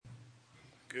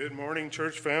Good morning,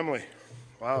 church family.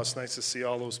 Wow, it's nice to see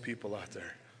all those people out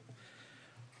there.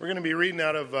 We're going to be reading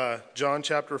out of John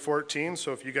chapter 14,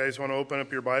 so if you guys want to open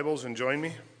up your Bibles and join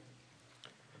me.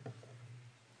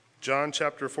 John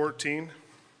chapter 14.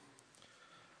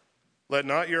 Let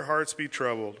not your hearts be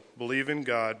troubled. Believe in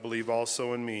God, believe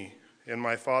also in me. In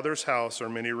my Father's house are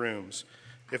many rooms.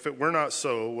 If it were not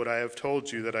so, would I have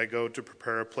told you that I go to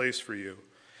prepare a place for you?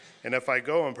 And if I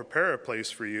go and prepare a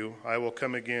place for you, I will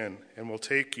come again and will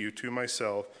take you to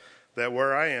myself, that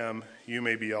where I am, you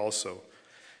may be also.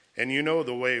 And you know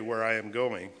the way where I am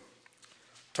going.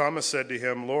 Thomas said to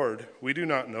him, Lord, we do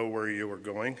not know where you are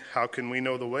going. How can we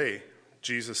know the way?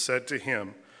 Jesus said to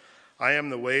him, I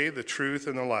am the way, the truth,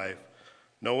 and the life.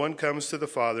 No one comes to the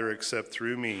Father except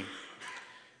through me.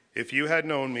 If you had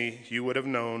known me, you would have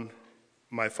known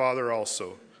my Father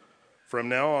also. From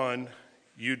now on,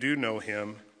 you do know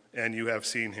him, and you have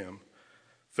seen him.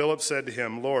 Philip said to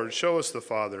him, Lord, show us the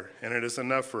Father, and it is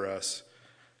enough for us.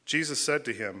 Jesus said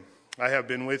to him, I have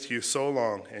been with you so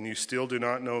long, and you still do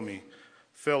not know me.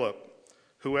 Philip,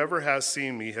 whoever has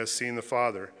seen me has seen the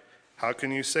Father. How can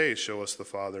you say, show us the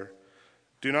Father?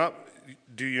 Do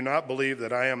you not believe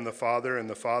that I am the Father, and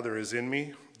the Father is in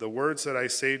me? The words that I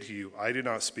say to you, I do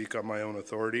not speak on my own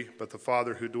authority, but the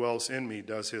Father who dwells in me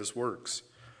does his works.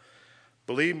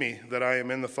 Believe me that I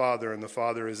am in the Father and the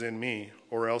Father is in me,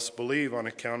 or else believe on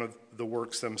account of the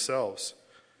works themselves.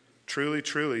 Truly,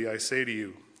 truly, I say to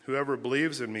you, whoever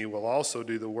believes in me will also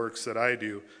do the works that I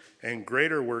do, and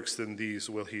greater works than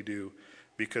these will he do,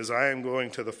 because I am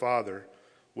going to the Father.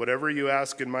 Whatever you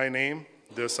ask in my name,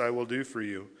 this I will do for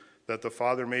you, that the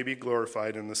Father may be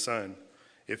glorified in the Son.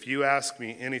 If you ask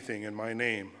me anything in my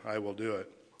name, I will do it.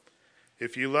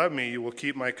 If you love me, you will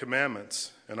keep my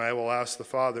commandments, and I will ask the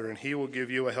Father, and he will give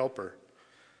you a helper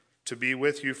to be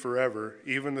with you forever,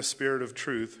 even the Spirit of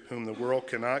truth, whom the world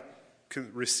cannot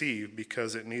receive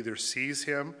because it neither sees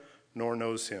him nor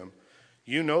knows him.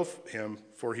 You know him,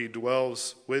 for he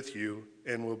dwells with you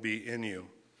and will be in you.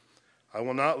 I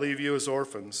will not leave you as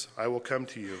orphans. I will come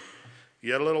to you.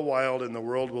 Yet a little while, and the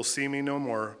world will see me no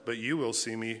more, but you will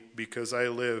see me, because I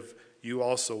live, you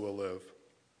also will live.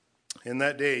 In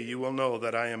that day you will know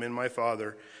that I am in my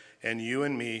Father, and you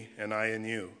in me, and I in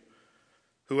you.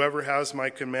 Whoever has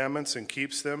my commandments and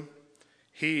keeps them,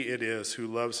 he it is who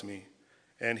loves me.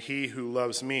 And he who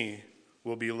loves me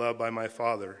will be loved by my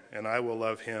Father, and I will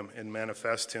love him and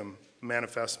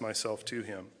manifest myself to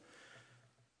him.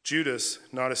 Judas,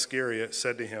 not Iscariot,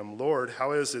 said to him, Lord,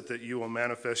 how is it that you will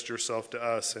manifest yourself to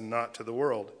us and not to the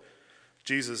world?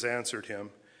 Jesus answered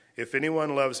him, if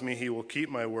anyone loves me, he will keep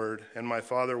my word, and my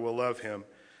Father will love him,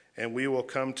 and we will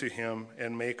come to him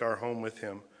and make our home with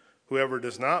him. Whoever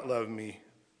does not love me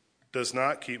does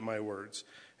not keep my words,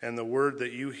 and the word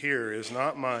that you hear is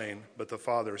not mine, but the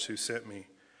Father's who sent me.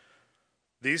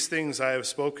 These things I have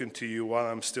spoken to you while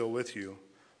I'm still with you,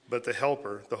 but the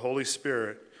Helper, the Holy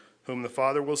Spirit, whom the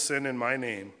Father will send in my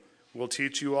name, will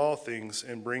teach you all things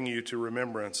and bring you to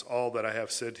remembrance all that I have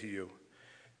said to you.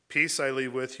 Peace I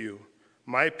leave with you.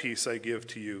 My peace I give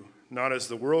to you, not as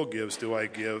the world gives do I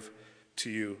give to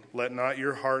you. Let not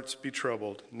your hearts be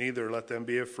troubled, neither let them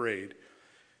be afraid.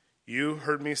 You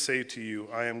heard me say to you,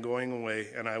 I am going away,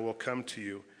 and I will come to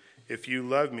you. If you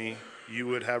love me, you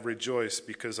would have rejoiced,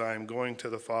 because I am going to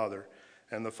the Father,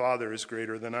 and the Father is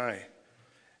greater than I.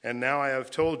 And now I have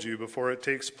told you before it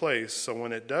takes place, so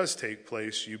when it does take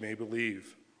place, you may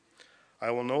believe.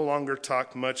 I will no longer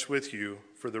talk much with you,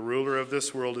 for the ruler of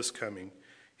this world is coming.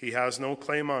 He has no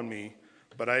claim on me,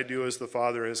 but I do as the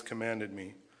Father has commanded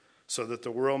me, so that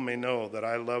the world may know that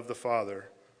I love the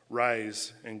Father.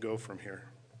 Rise and go from here.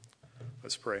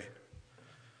 Let's pray.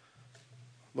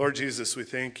 Lord Jesus, we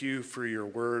thank you for your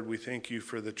word. We thank you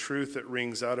for the truth that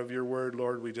rings out of your word,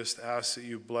 Lord. We just ask that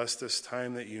you bless this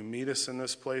time, that you meet us in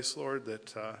this place, Lord,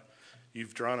 that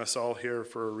you've drawn us all here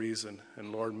for a reason.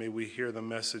 And Lord, may we hear the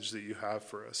message that you have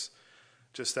for us.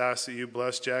 Just ask that you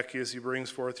bless Jackie as he brings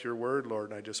forth your word,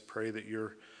 Lord. And I just pray that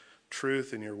your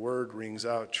truth and your word rings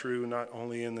out true, not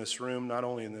only in this room, not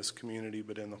only in this community,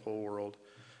 but in the whole world.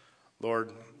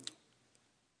 Lord,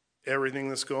 everything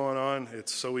that's going on,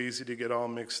 it's so easy to get all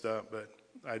mixed up, but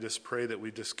I just pray that we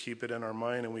just keep it in our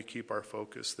mind and we keep our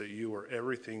focus, that you are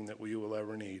everything that we will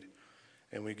ever need.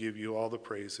 And we give you all the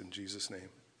praise in Jesus' name.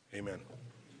 Amen.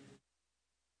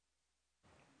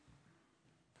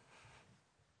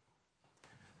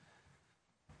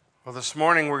 Well, this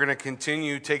morning we're going to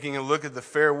continue taking a look at the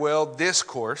farewell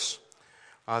discourse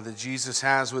that Jesus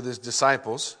has with his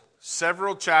disciples.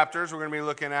 Several chapters we're going to be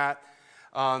looking at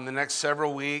the next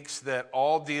several weeks that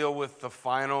all deal with the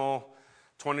final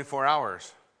 24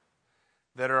 hours.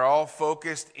 that are all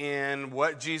focused in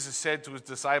what Jesus said to his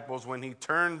disciples when he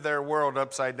turned their world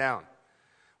upside down.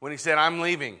 When he said, I'm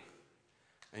leaving,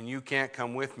 and you can't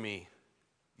come with me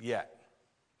yet.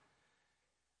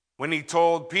 When he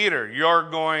told Peter, you're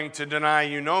going to deny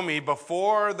you know me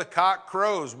before the cock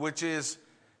crows, which is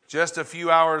just a few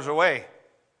hours away.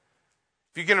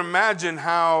 If you can imagine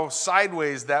how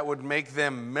sideways that would make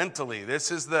them mentally.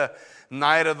 This is the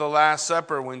night of the Last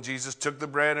Supper when Jesus took the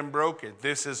bread and broke it.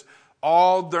 This is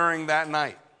all during that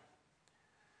night.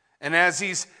 And as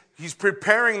he's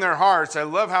preparing their hearts, I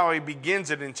love how he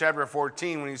begins it in chapter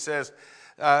 14 when he says,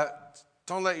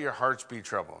 don't let your hearts be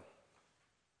troubled.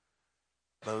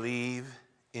 Believe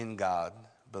in God,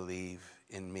 believe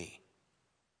in me.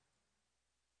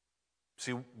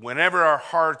 See, whenever our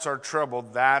hearts are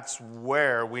troubled, that's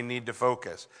where we need to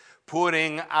focus.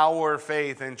 Putting our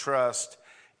faith and trust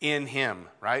in him,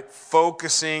 right?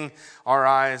 Focusing our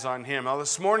eyes on him. Now,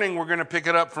 this morning, we're going to pick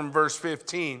it up from verse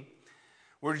 15,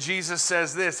 where Jesus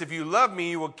says this, if you love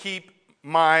me, you will keep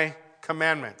my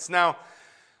commandments. Now,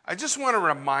 I just want to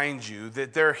remind you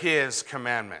that they're his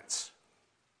commandments.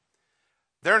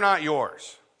 They're not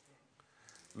yours.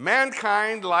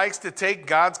 Mankind likes to take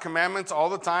God's commandments all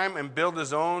the time and build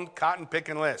his own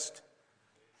cotton-picking list.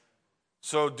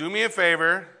 So do me a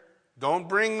favor, don't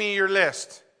bring me your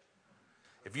list.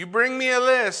 If you bring me a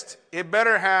list, it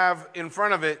better have in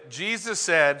front of it, Jesus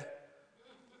said,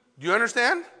 do you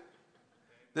understand?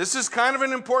 This is kind of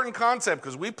an important concept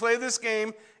because we play this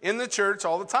game in the church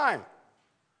all the time.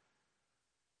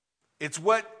 It's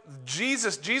what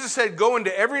Jesus said, go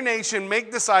into every nation,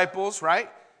 make disciples,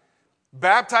 right?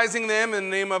 Baptizing them in the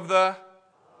name of the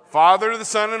Father, the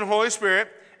Son, and the Holy Spirit.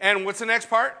 And what's the next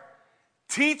part?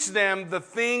 Teach them the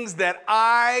things that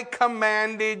I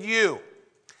commanded you.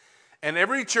 And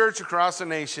every church across the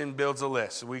nation builds a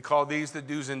list. We call these the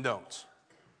do's and don'ts.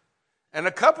 And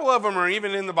a couple of them are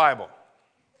even in the Bible.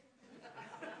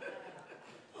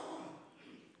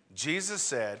 Jesus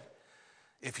said,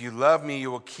 if you love me, you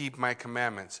will keep my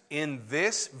commandments. In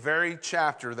this very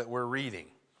chapter that we're reading,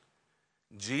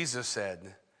 Jesus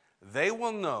said, they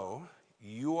will know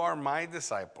you are my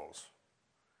disciples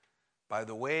by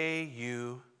the way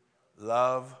you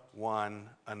love one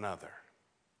another.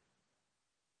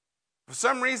 For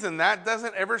some reason, that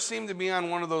doesn't ever seem to be on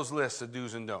one of those lists of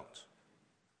do's and don'ts.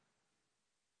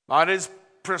 Now, it is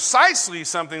precisely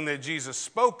something that Jesus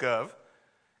spoke of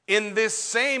in this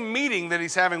same meeting that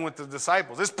he's having with the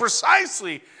disciples. It's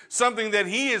precisely something that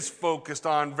he is focused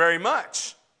on very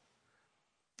much.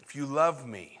 If you love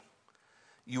me,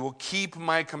 you will keep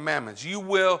my commandments. You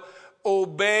will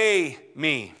obey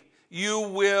me. You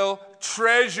will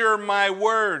treasure my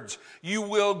words. You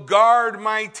will guard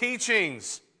my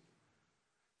teachings.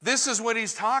 This is what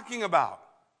he's talking about.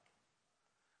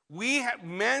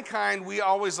 Mankind, we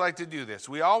always like to do this.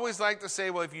 We always like to say,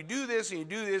 well, if you do this, and you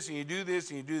do this, and you do this,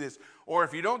 and you do this, or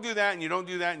if you don't do that, and you don't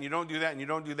do that, and you don't do that, and you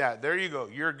don't do that, there you go,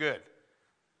 you're good.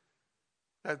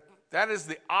 That is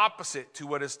the opposite to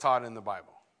what is taught in the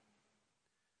Bible.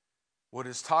 What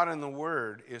is taught in the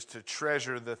Word is to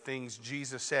treasure the things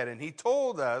Jesus said. And he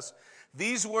told us,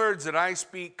 these words that I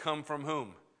speak come from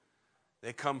whom?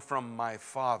 They come from my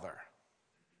Father.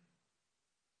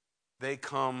 They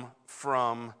come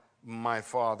from my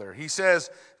Father. He says,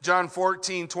 John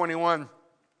 14:21,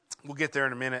 we'll get there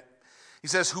in a minute. He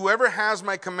says, whoever has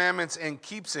my commandments and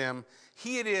keeps him,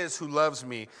 he it is who loves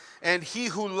me. And he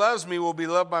who loves me will be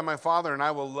loved by my Father, and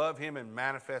I will love him and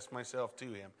manifest myself to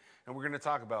him. And we're going to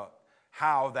talk about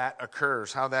how that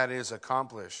occurs, how that is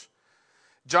accomplished.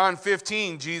 John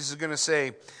 15, Jesus is going to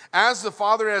say, as the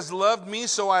Father has loved me,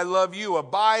 so I love you.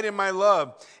 Abide in my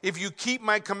love. If you keep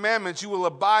my commandments, you will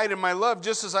abide in my love,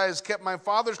 just as I have kept my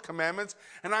Father's commandments,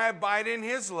 and I abide in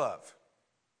his love.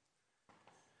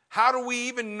 How do we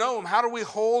even know him? How do we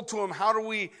hold to him? How do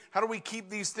we keep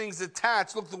these things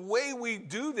attached? Look, the way we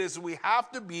do this, we have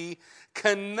to be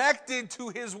connected to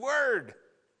his word.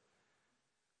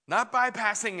 Not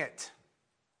bypassing it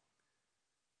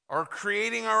or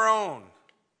creating our own.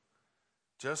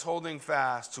 Just holding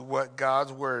fast to what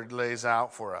God's word lays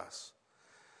out for us.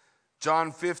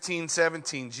 John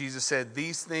 15:17, Jesus said,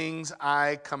 these things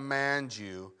I command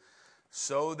you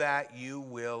so that you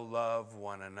will love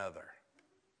one another.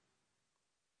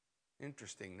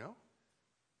 Interesting, no?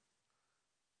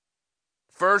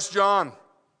 1 John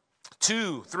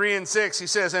 2:3-6, he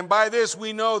says, and by this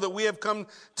we know that we have come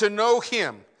to know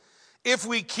him, if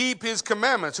we keep his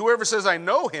commandments. Whoever says, I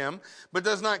know him, but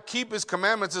does not keep his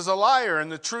commandments is a liar,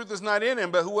 and the truth is not in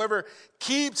him. But whoever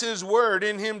keeps his word,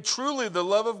 in him truly the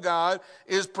love of God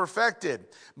is perfected.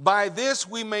 By this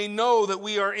we may know that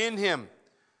we are in him.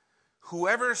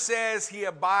 whoever says he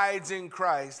abides in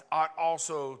Christ ought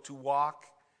also to walk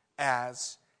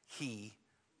as he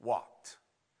walked.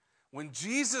 When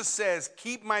Jesus says,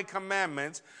 keep my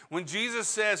commandments, when Jesus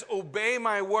says, obey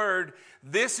my word,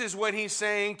 this is what he's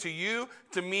saying to you,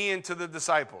 to me, and to the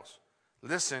disciples.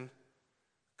 Listen,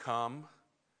 come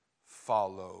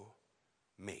follow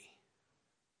me.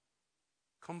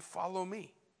 Come follow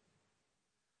me.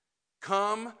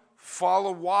 Come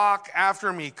follow, walk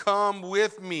after me. Come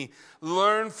with me.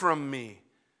 Learn from me.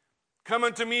 Come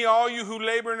unto me, all you who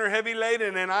labor and are heavy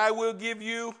laden, and I will give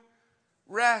you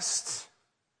rest.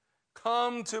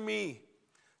 Come to me.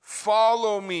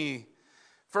 Follow me.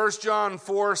 1 John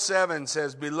 4:7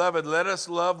 says, Beloved, let us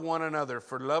love one another,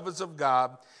 for love is of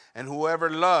God, and whoever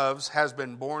loves has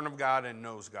been born of God and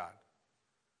knows God.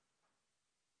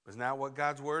 Isn't that what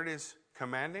God's word is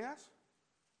commanding us?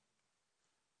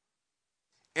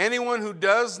 Anyone who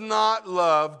does not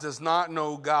love does not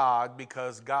know God,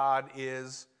 because God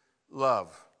is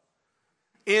love.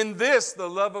 In this, the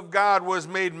love of God was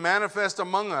made manifest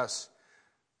among us,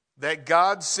 that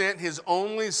God sent his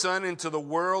only Son into the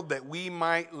world that we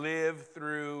might live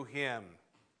through him.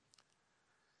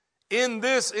 In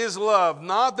this is love,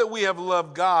 not that we have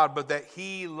loved God, but that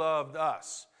he loved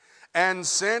us and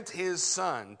sent his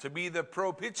Son to be the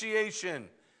propitiation,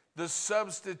 the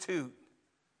substitute,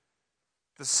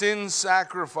 the sin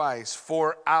sacrifice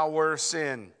for our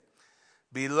sin.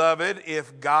 Beloved,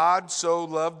 if God so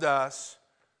loved us,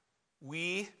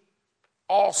 we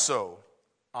also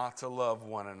ought to love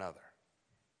one another.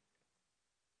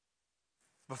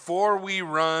 Before we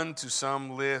run to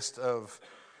some list of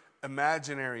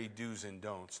imaginary do's and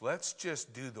don'ts, let's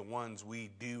just do the ones we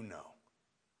do know.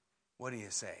 What do you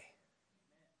say?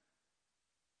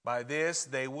 By this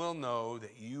they will know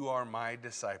that you are my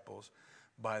disciples,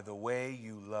 by the way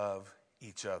you love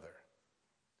each other.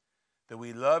 That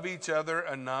we love each other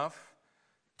enough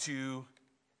to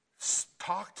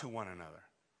talk to one another.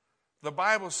 The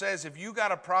Bible says if you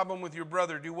got a problem with your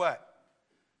brother, do what?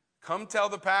 Come tell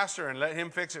the pastor and let him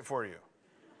fix it for you.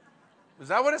 Is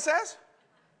that what it says?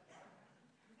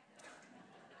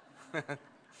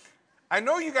 I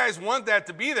know you guys want that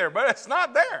to be there, but it's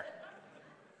not there.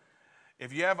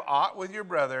 If you have aught with your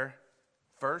brother,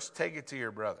 first take it to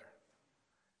your brother.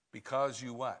 Because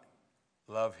you what?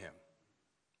 Love him.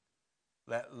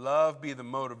 Let love be the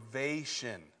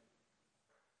motivation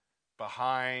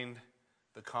behind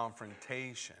the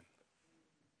confrontation.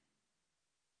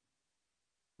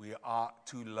 We ought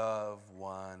to love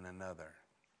one another.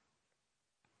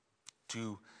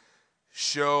 To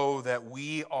show that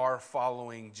we are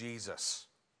following Jesus.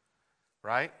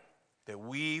 Right? That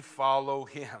we follow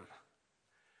him.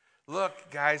 Look,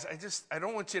 guys, I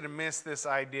don't want you to miss this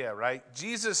idea, right?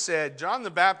 Jesus said, John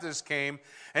the Baptist came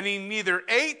and he neither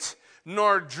ate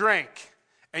nor drank,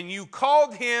 and you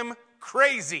called him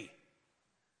crazy.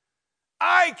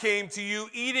 I came to you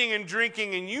eating and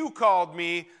drinking, and you called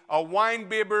me a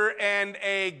winebibber and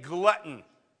a glutton.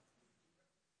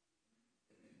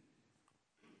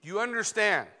 You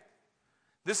understand?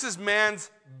 This is man's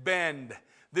bend.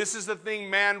 This is the thing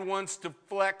man wants to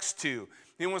flex to.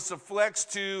 He wants to flex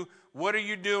to, what are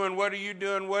you doing? What are you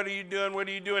doing? What are you doing? What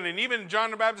are you doing? And even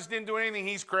John the Baptist didn't do anything.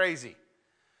 He's crazy.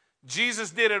 Jesus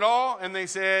did it all, and they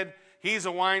said, he's a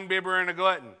winebibber and a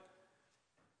glutton.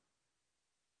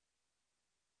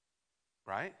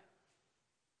 Right?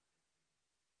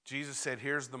 Jesus said,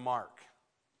 here's the mark.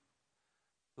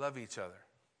 Love each other.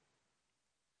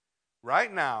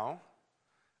 Right now,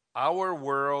 our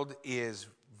world is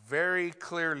very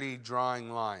clearly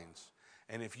drawing lines.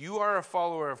 And if you are a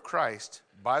follower of Christ,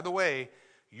 by the way,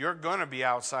 you're going to be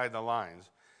outside the lines.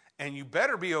 And you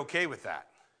better be okay with that.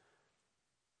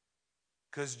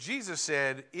 Because Jesus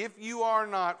said, if you are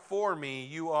not for me,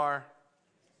 you are...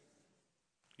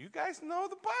 You guys know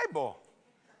the Bible.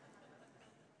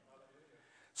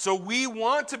 So we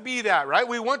want to be that, right?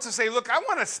 We want to say, look, I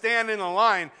want to stand in a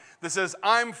line that says,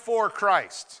 I'm for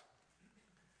Christ.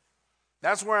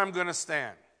 That's where I'm going to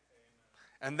stand.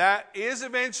 And that is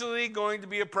eventually going to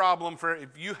be a problem for,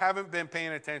 if you haven't been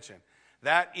paying attention,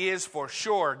 that is for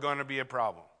sure going to be a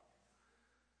problem.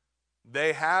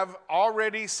 They have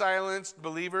already silenced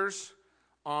believers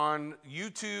on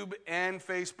YouTube and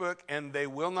Facebook, and they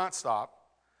will not stop.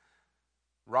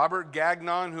 Robert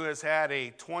Gagnon, who has had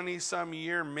a 20-some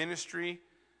year ministry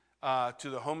to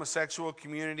the homosexual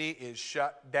community, is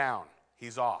shut down.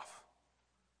 He's off.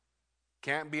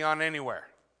 Can't be on anywhere.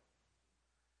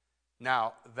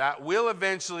 Now, that will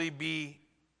eventually be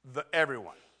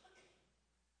everyone.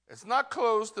 It's not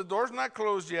closed. The door's not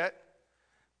closed yet,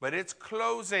 but it's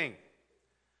closing.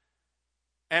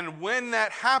 And when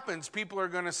that happens, people are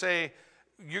going to say,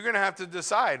 you're going to have to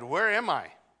decide, where am I?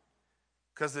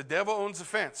 Because the devil owns the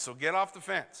fence, so get off the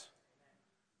fence.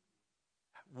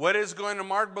 What is going to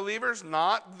mark believers?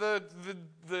 Not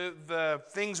the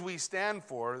things we stand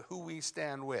for, who we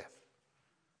stand with.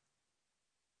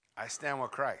 I stand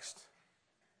with Christ.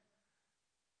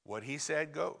 What he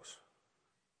said goes.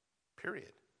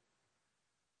 Period.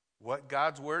 What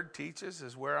God's word teaches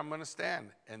is where I'm going to stand,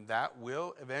 and that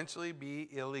will eventually be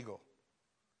illegal.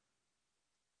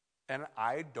 And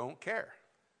I don't care.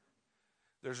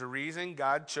 There's a reason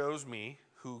God chose me,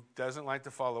 who doesn't like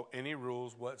to follow any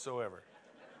rules whatsoever.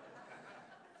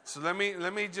 So let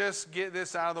me just get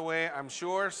this out of the way. I'm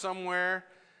sure somewhere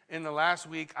in the last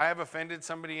week I have offended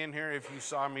somebody in here if you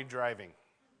saw me driving.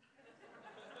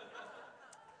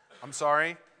 I'm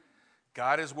sorry.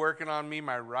 God is working on me.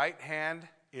 My right hand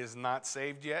is not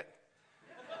saved yet.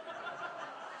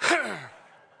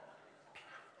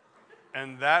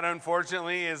 And that,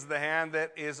 unfortunately, is the hand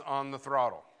that is on the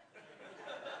throttle.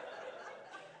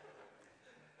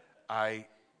 I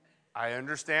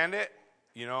understand it.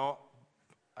 You know,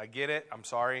 I get it. I'm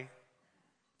sorry.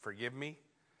 Forgive me.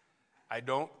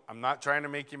 I'm not trying to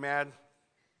make you mad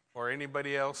or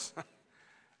anybody else.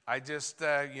 I just,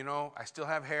 I still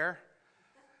have hair.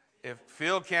 If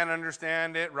Phil can't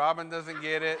understand it, Robin doesn't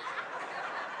get it.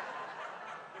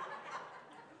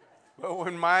 But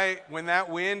when that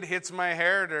wind hits my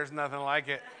hair, there's nothing like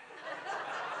it.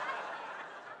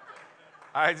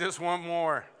 I just want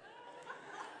more.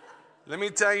 Let me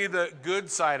tell you the good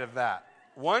side of that.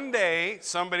 One day,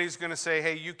 somebody's going to say,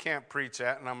 hey, you can't preach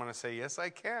that. And I'm going to say, yes, I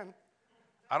can.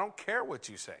 I don't care what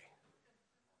you say.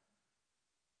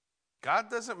 God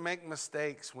doesn't make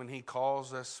mistakes when he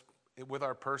calls us with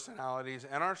our personalities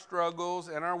and our struggles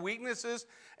and our weaknesses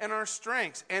and our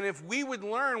strengths. And if we would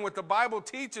learn what the Bible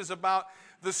teaches about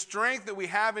the strength that we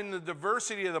have in the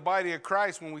diversity of the body of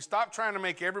Christ, when we stop trying to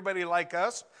make everybody like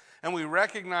us and we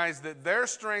recognize that their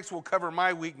strengths will cover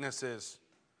my weaknesses,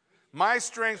 my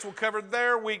strengths will cover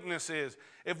their weaknesses.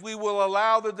 If we will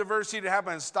allow the diversity to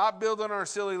happen and stop building our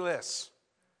silly lists,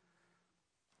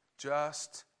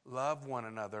 just love one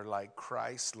another like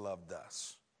Christ loved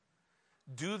us.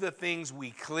 Do the things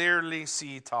we clearly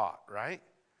see taught, right?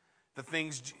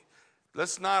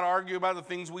 Let's not argue about the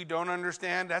things we don't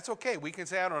understand. That's okay. We can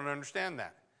say, I don't understand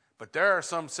that. But there are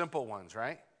some simple ones,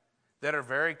 right? That are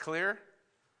very clear.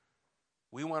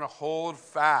 We want to hold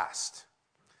fast.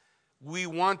 We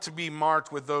want to be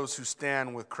marked with those who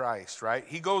stand with Christ, right?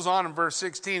 He goes on in verse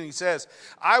 16. He says,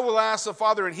 I will ask the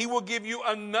Father, and he will give you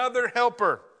another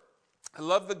helper. I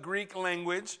love the Greek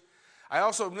language.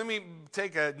 Let me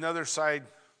take another side.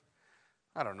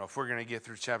 I don't know if we're going to get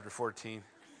through chapter 14.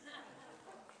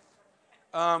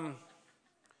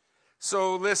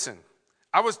 So listen,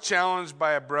 I was challenged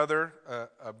by a brother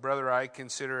I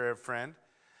consider a friend.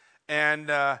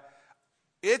 And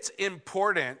it's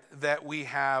important that we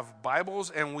have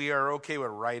Bibles and we are okay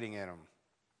with writing in them.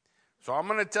 So I'm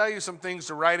going to tell you some things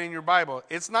to write in your Bible.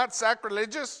 It's not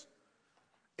sacrilegious.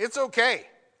 It's okay.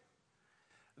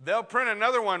 They'll print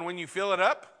another one when you fill it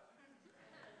up,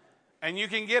 and you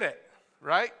can get it,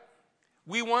 right?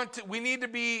 We need to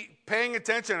be paying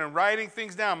attention and writing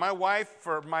things down. My wife,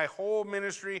 for my whole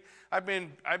ministry, I've been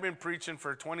preaching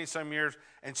for 20-some years,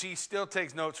 and she still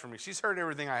takes notes from me. She's heard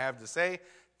everything I have to say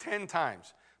 10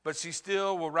 times, but she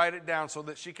still will write it down so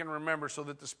that she can remember, so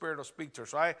that the Spirit will speak to her.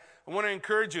 So I want to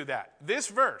encourage you that. This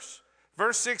verse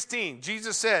 16,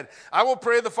 Jesus said, I will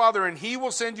pray the Father, and he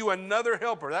will send you another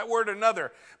helper. That word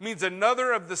another means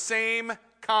another of the same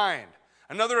kind.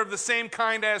 Another of the same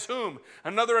kind as whom?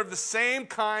 Another of the same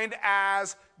kind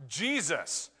as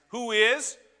Jesus, who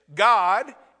is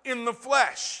God in the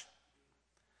flesh.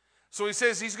 So he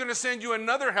says he's going to send you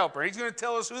another helper. He's going to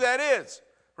tell us who that is,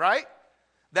 right?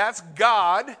 That's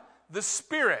God, the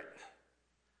Spirit.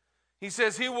 He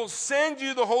says he will send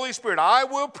you the Holy Spirit. I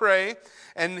will pray,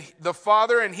 and the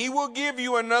Father, and he will give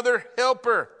you another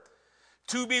helper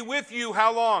to be with you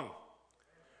how long?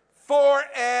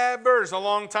 Forever. Is a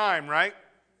long time, right?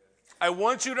 I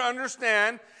want you to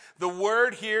understand the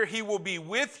word here, he will be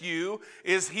with you,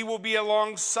 is he will be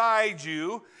alongside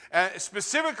you.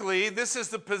 Specifically, this is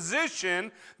the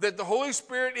position that the Holy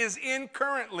Spirit is in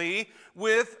currently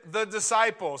with the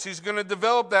disciples. He's going to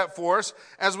develop that for us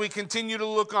as we continue to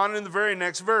look on in the very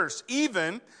next verse.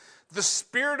 Even the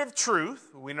Spirit of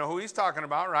truth, we know who he's talking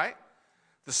about, right?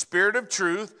 The Spirit of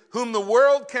truth, whom the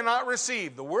world cannot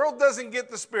receive. The world doesn't get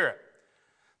the Spirit.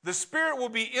 The Spirit will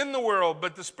be in the world,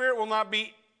 but the Spirit will not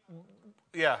be,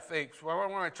 thanks. What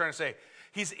am I trying to say?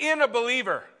 He's in a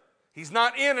believer. He's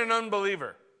not in an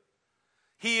unbeliever.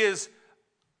 He is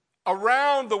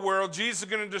around the world. Jesus is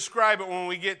going to describe it when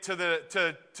we get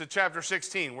to chapter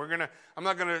 16. I'm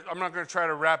not going to try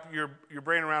to wrap your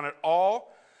brain around it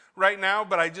all right now,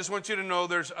 but I just want you to know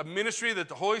there's a ministry that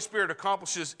the Holy Spirit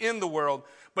accomplishes in the world,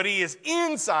 but he is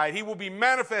inside. He will be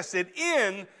manifested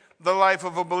in the life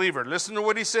of a believer. Listen to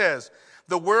what he says.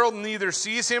 The world neither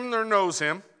sees him nor knows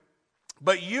him,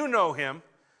 but you know him.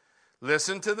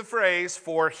 Listen to the phrase,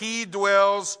 for he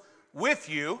dwells with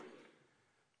you.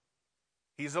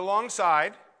 He's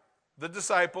alongside the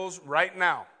disciples right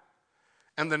now.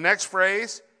 And the next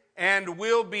phrase, and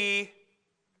will be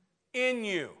in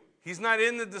you. He's not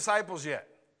in the disciples yet.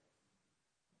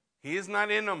 He is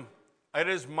not in them. It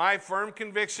is my firm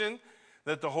conviction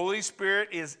that the Holy Spirit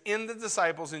is in the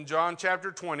disciples in John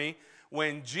chapter 20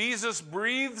 when Jesus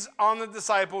breathes on the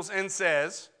disciples and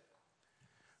says,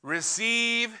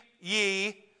 receive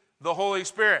ye the Holy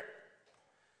Spirit.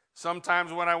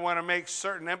 Sometimes when I want to make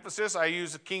certain emphasis, I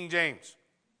use the King James.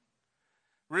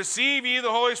 Receive ye the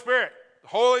Holy Spirit. The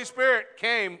Holy Spirit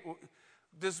came.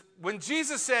 When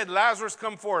Jesus said, Lazarus,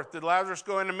 come forth, did Lazarus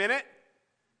go in a minute?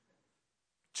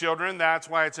 Children, that's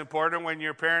why it's important when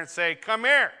your parents say, come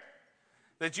here,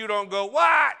 that you don't go,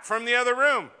 what, from the other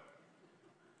room.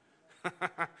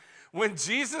 When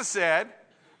Jesus said,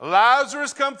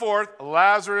 Lazarus, come forth,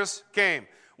 Lazarus came.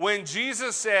 When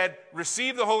Jesus said,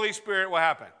 receive the Holy Spirit, what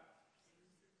happened?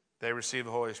 They received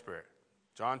the Holy Spirit.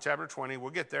 John chapter 20,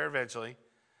 we'll get there eventually.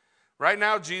 Right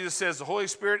now, Jesus says the Holy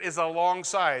Spirit is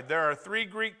alongside. There are 3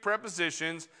 Greek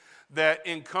prepositions that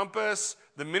encompass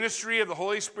the ministry of the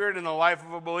Holy Spirit in the life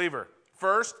of a believer.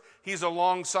 First, he's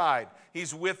alongside.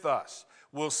 He's with us.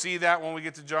 We'll see that when we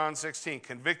get to John 16.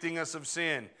 Convicting us of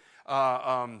sin,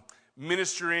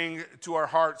 ministering to our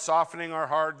heart, softening our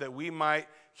heart that we might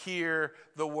hear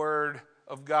the word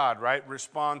of God, right?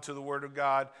 Respond to the word of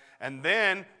God. And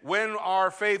then when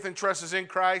our faith and trust is in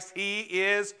Christ, he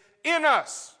is in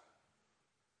us.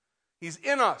 He's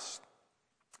in us.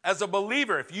 As a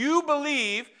believer, if you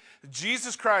believe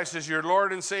Jesus Christ is your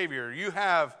Lord and Savior, you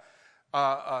have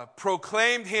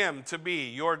proclaimed him to be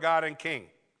your God and King.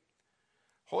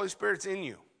 Holy Spirit's in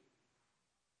you.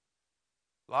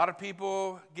 A lot of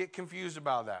people get confused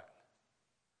about that.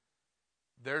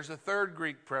 There's a 3rd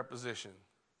Greek preposition.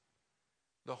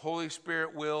 The Holy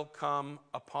Spirit will come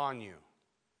upon you.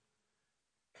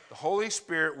 The Holy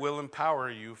Spirit will empower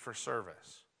you for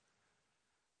service.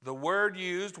 The word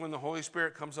used when the Holy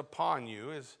Spirit comes upon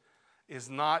you is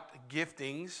not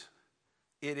giftings,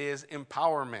 it is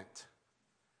empowerment.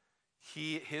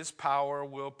 His power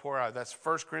will pour out. That's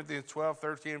 1 Corinthians 12,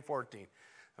 13, and 14.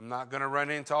 I'm not going to run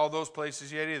into all those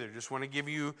places yet either. Just want to give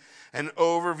you an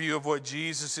overview of what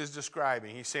Jesus is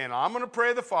describing. He's saying, I'm going to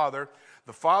pray the Father.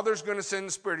 The Father's going to send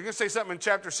the Spirit. You're going to say something in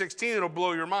chapter 16 that'll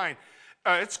blow your mind.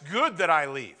 It's good that I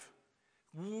leave.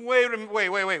 Wait.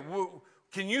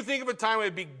 Can you think of a time it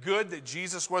would be good that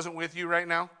Jesus wasn't with you right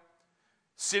now?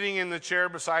 Sitting in the chair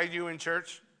beside you in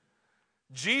church?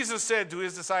 Jesus said to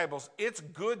his disciples, it's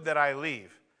good that I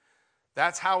leave.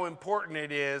 That's how important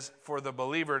it is for the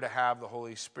believer to have the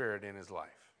Holy Spirit in his life.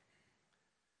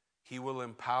 He will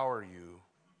empower you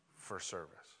for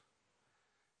service.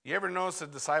 You ever notice the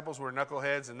disciples were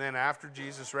knuckleheads, and then after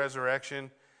Jesus'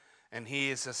 resurrection and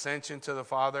his ascension to the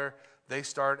Father, they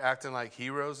start acting like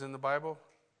heroes in the Bible?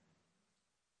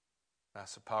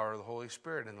 That's the power of the Holy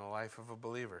Spirit in the life of a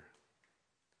believer.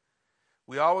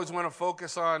 We always want to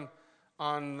focus on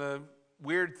the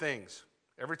weird things.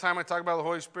 Every time I talk about the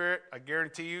Holy Spirit, I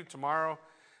guarantee you tomorrow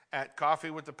at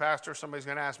coffee with the pastor, somebody's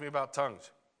going to ask me about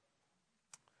tongues.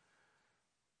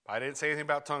 I didn't say anything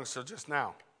about tongues till just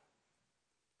now.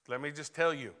 Let me just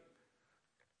tell you.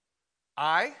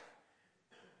 I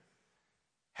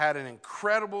had an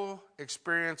incredible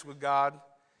experience with God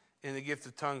in the gift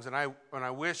of tongues, and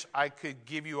I wish I could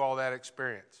give you all that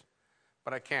experience,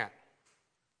 but I can't.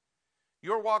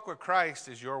 Your walk with Christ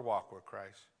is your walk with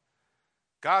Christ.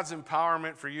 God's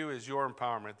empowerment for you is your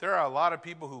empowerment. There are a lot of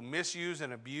people who misuse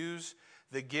and abuse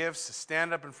the gifts to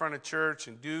stand up in front of church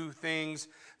and do things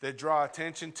that draw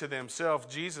attention to themselves.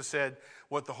 Jesus said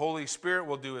what the Holy Spirit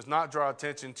will do is not draw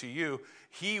attention to you.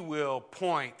 He will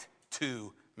point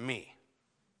to me.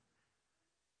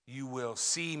 You will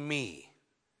see me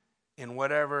in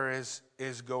whatever is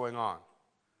going on.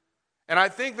 And I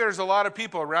think there's a lot of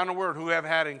people around the world who have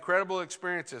had incredible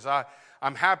experiences.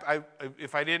 I'm happy.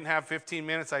 If I didn't have 15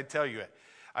 minutes, I'd tell you it.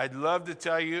 I'd love to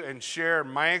tell you and share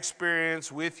my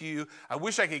experience with you. I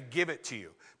wish I could give it to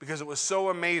you because it was so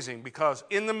amazing. Because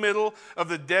in the middle of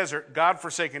the desert,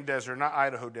 God-forsaken desert, not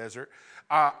Idaho desert,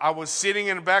 I was sitting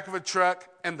in the back of a truck,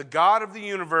 and the God of the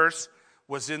universe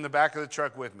was in the back of the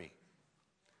truck with me.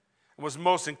 It was the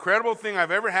most incredible thing I've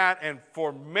ever had, and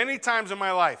for many times in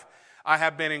my life, I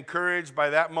have been encouraged by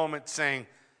that moment, saying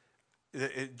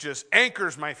it just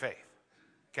anchors my faith,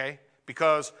 okay?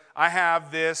 Because I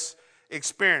have this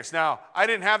experience. Now, I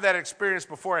didn't have that experience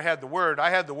before I had the Word. I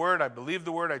had the Word. I believed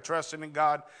the Word. I trusted in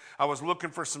God. I was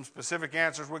looking for some specific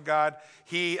answers with God.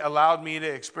 He allowed me to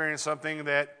experience something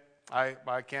that I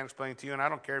can't explain to you, and I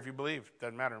don't care if you believe. It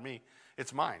doesn't matter to me.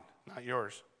 It's mine, not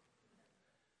yours.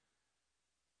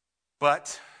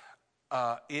 But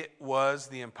it was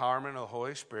the empowerment of the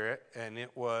Holy Spirit, and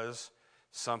it was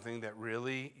something that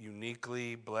really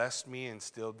uniquely blessed me and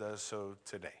still does so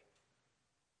today.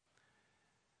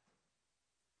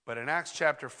 But in Acts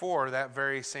chapter 4, that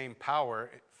very same power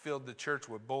filled the church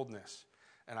with boldness.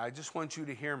 And I just want you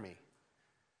to hear me.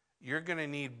 You're going to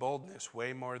need boldness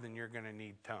way more than you're going to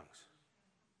need tongues.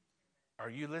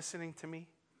 Are you listening to me?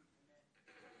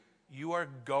 You are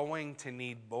going to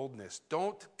need boldness.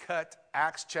 Don't cut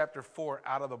Acts chapter 4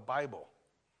 out of the Bible.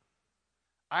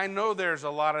 I know there's a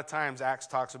lot of times Acts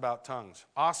talks about tongues.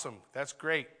 Awesome. That's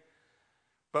great.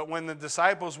 But when the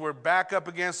disciples were back up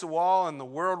against the wall and the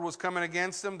world was coming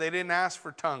against them, they didn't ask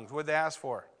for tongues. What did they ask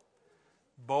for?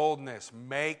 Boldness.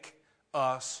 Make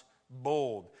us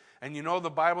bold. And you know the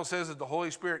Bible says that the Holy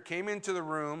Spirit came into the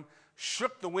room,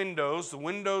 shook the windows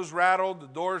rattled, the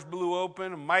doors blew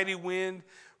open, a mighty wind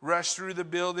rushed through the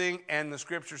building, and the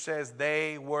scripture says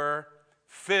they were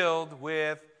filled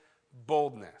with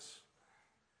boldness.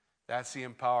 That's the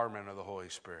empowerment of the Holy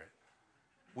Spirit.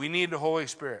 We need the Holy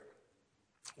Spirit.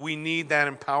 We need that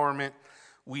empowerment.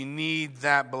 We need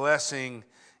that blessing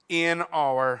in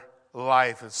our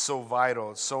life. It's so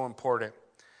vital. It's so important.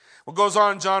 What goes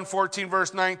on in John 14,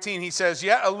 verse 19, he says,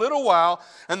 "Yet a little while,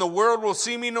 and the world will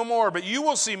see me no more, but you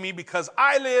will see me because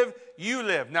I live, you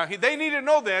live." Now, they need to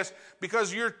know this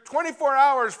because you're 24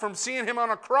 hours from seeing him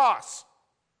on a cross.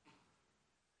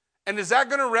 And is that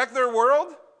going to wreck their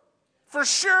world? For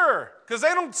sure, because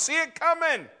they don't see it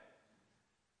coming.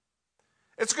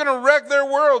 It's going to wreck their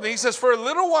world. And he says, "For a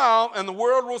little while, and the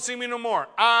world will see me no more.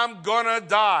 I'm going to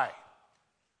die.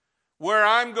 Where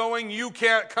I'm going, you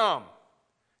can't come.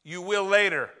 You will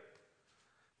later.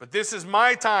 But this is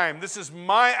my time. This is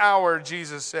my hour,"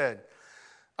 Jesus said.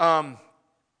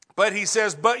 But he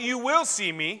says, "But you will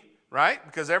see me," right?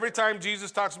 Because every time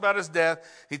Jesus talks about his death,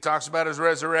 he talks about his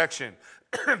resurrection.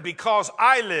 "Because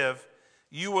I live,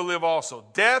 you will live also."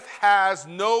 Death has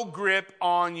no grip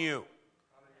on you.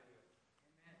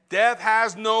 Death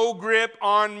has no grip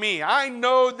on me. I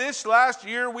know this last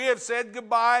year we have said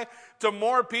goodbye to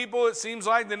more people, it seems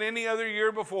like, than any other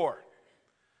year before.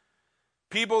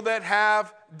 People that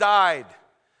have died.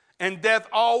 And death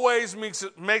always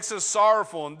makes us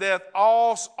sorrowful. And death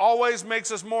always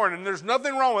makes us mourn. And there's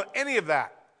nothing wrong with any of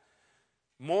that.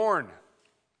 Mourn.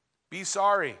 Be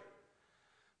sorry.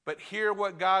 But hear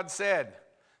what God said.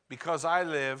 "Because I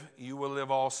live, you will live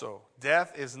also."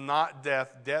 Death is not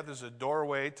death. Death is a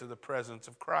doorway to the presence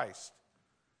of Christ.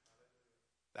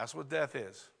 That's what death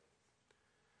is.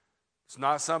 It's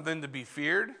not something to be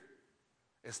feared.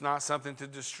 It's not something to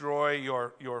destroy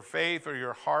your faith or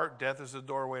your heart. Death is the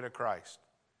doorway to Christ.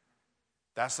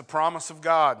 That's the promise of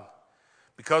God.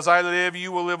 "Because I live,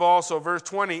 you will live also." Verse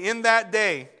 20, "In that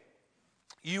day,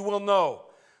 you will know."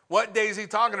 What day is he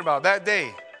talking about? That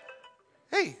day.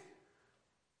 Hey,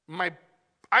 my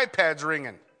iPad's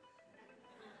ringing.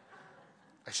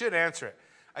 I should answer it.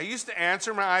 I used to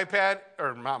answer my iPad,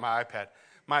 or not my iPad,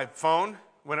 my phone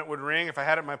when it would ring if I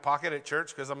had it in my pocket at church,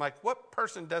 because I'm like, what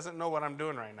person doesn't know what I'm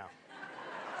doing right now?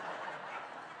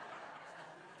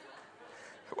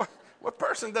 What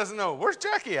person doesn't know? Where's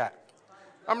Jackie at?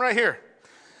 I'm right here.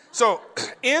 So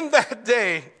in that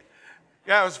day,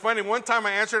 yeah, it was funny. One time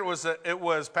I answered, it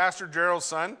was Pastor Gerald's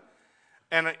son.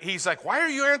 And he's like, "Why are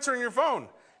you answering your phone?"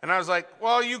 And I was like,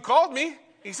 "Well, you called me."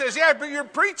 He says, "Yeah, but you're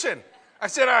preaching." I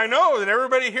said, "I know that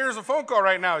everybody hears a phone call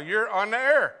right now. You're on the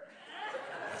air."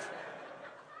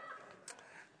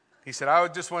 He said, "I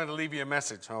just wanted to leave you a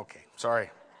message." Okay, sorry.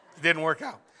 It didn't work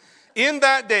out. "In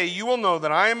that day, you will know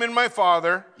that I am in my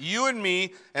Father, you in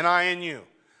me, and I in you."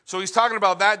 So he's talking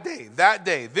about that day, that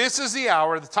day. This is the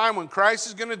hour, the time when Christ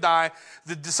is going to die.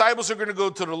 The disciples are going to go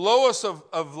to the lowest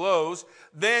of lows.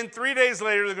 Then 3 days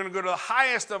later, they're going to go to the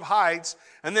highest of heights.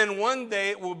 And then one day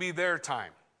it will be their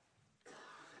time.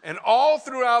 And all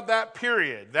throughout that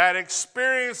period, that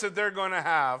experience that they're going to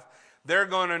have, they're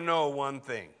going to know one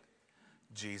thing: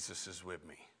 Jesus is with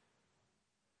me.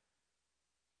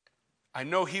 I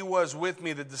know he was with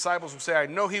me. The disciples would say, "I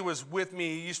know he was with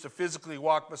me. He used to physically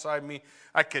walk beside me.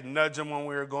 I could nudge him when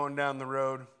we were going down the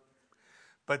road."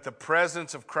 But the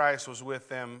presence of Christ was with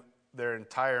them their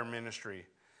entire ministry.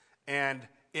 And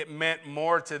it meant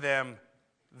more to them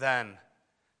than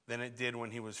it did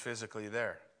when he was physically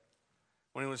there.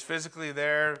 When he was physically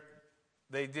there,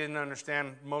 they didn't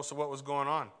understand most of what was going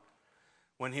on.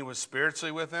 When he was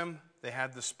spiritually with them, they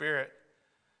had the Spirit.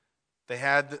 They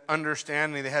had the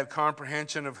understanding, they had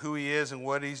comprehension of who he is and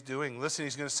what he's doing. Listen,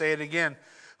 he's going to say it again.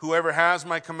 Whoever has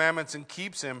my commandments and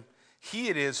keeps them, he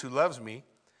it is who loves me.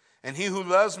 And he who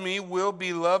loves me will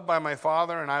be loved by my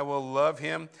Father, and I will love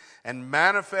him and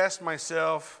manifest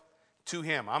myself to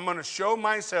him. I'm going to show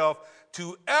myself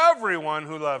to everyone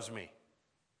who loves me.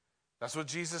 That's what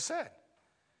Jesus said.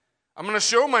 I'm going to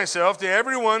show myself to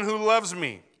everyone who loves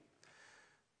me.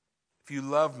 If you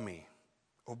love me,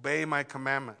 obey my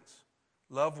commandments,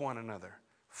 love one another,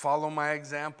 follow my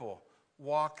example,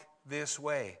 walk this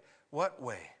way. What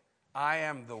way? I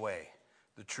am the way,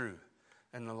 the truth,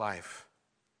 and the life.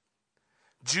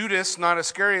 Judas, not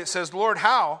Iscariot, says, Lord,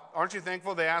 how? Aren't you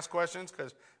thankful they ask questions?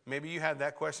 Because maybe you had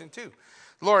that question too.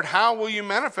 Lord, how will you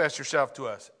manifest yourself to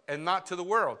us and not to the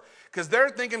world? Because they're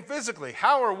thinking physically,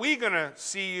 how are we going to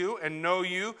see you and know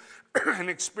you and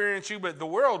experience you, but the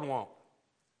world won't?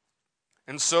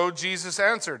 And so Jesus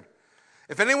answered,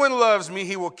 if anyone loves me,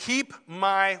 he will keep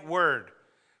my word.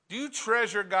 Do you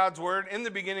treasure God's word? In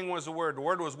the beginning was the Word. The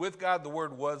Word was with God. The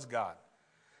Word was God.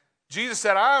 Jesus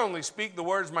said, I only speak the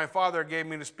words my Father gave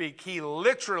me to speak. He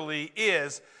literally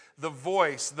is the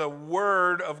voice, the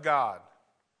Word of God,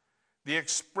 the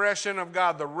expression of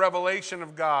God, the revelation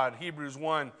of God. Hebrews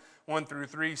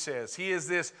 1:1-3 says. He is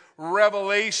this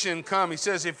revelation come. He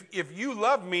says, if you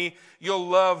love me, you'll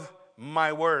love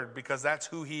my word, because that's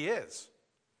who he is.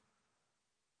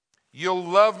 You'll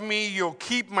love me, you'll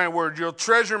keep my word, you'll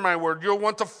treasure my word, you'll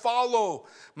want to follow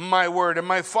my word, and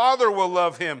my Father will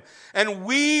love him. And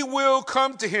we will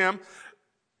come to him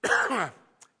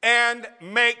and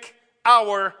make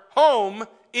our home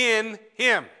in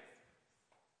him.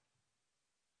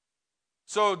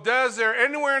 So does there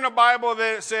anywhere in the Bible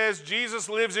that it says Jesus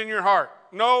lives in your heart?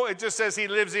 No, it just says he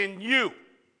lives in you.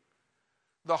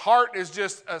 The heart is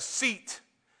just a seat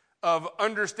of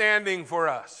understanding for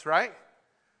us, right?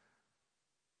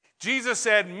 Jesus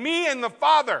said, me and the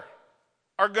Father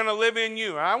are going to live in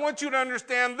you. And I want you to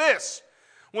understand this.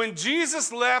 When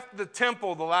Jesus left the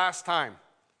temple the last time,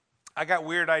 I got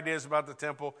weird ideas about the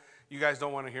temple. You guys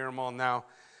don't want to hear them all now.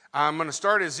 I'm going to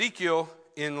start Ezekiel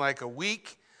in like a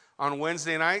week on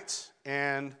Wednesday nights.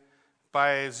 And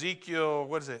by Ezekiel,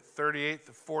 38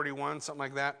 to 41, something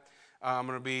like that, I'm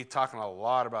going to be talking a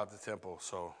lot about the temple.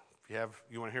 So if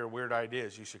you want to hear weird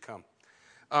ideas, you should come.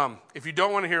 If you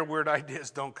don't want to hear weird ideas,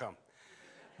 don't come.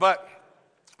 But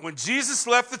when Jesus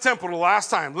left the temple the last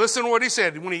time, listen to what he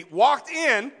said. When he walked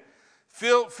in,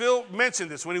 Phil mentioned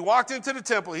this. When he walked into the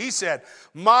temple, he said,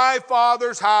 my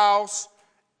Father's house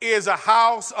is a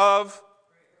house of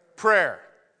prayer.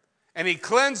 And he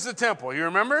cleansed the temple. You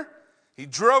remember? He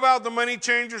drove out the money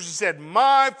changers. He said,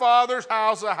 my Father's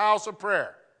house is a house of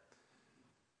prayer.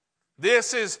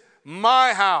 This is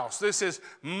my house. This is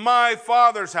my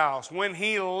Father's house. When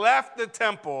he left the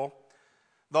temple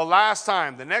the last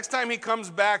time, the next time he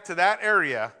comes back to that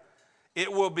area,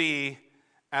 it will be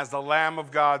as the Lamb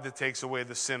of God that takes away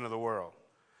the sin of the world.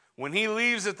 When he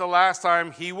leaves it the last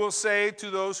time, he will say to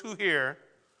those who hear,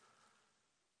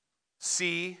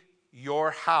 see, your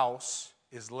house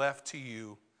is left to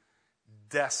you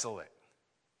desolate.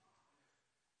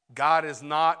 God is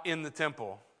not in the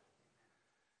temple.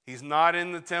 He's not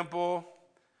in the temple.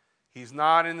 He's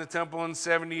not in the temple in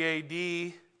 70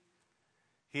 AD.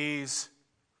 He's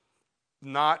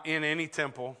not in any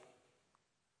temple.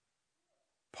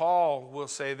 Paul will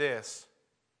say this.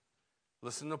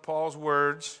 Listen to Paul's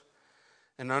words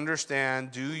and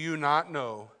understand, do you not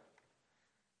know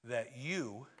that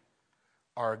you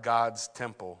are God's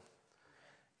temple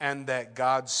and that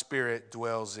God's Spirit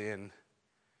dwells in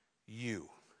you?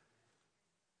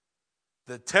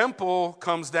 The temple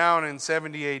comes down in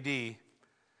 70 AD.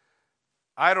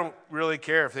 I don't really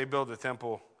care if they build a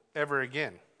temple ever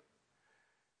again,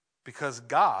 because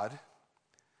God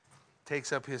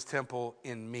takes up his temple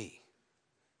in me.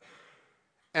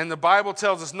 And the Bible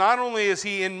tells us not only is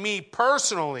he in me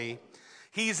personally,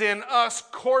 he's in us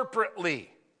corporately.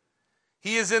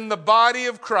 He is in the body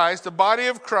of Christ. The body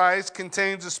of Christ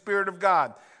contains the Spirit of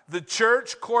God. The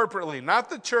church corporately, not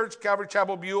the church Calvary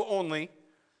Chapel Buell only.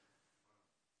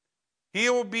 He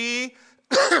will be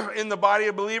in the body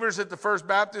of believers at the First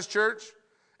Baptist Church,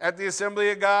 at the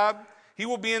Assembly of God. He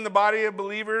will be in the body of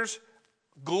believers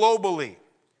globally.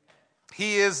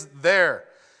 He is there.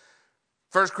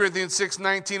 1 Corinthians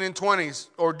 6:19-20.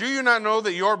 Or do you not know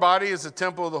that your body is the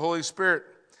temple of the Holy Spirit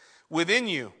within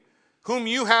you, whom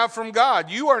you have from God.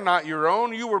 You are not your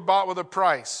own. You were bought with a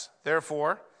price.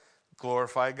 Therefore,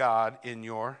 glorify God in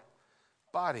your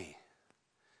body.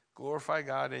 Glorify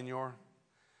God in your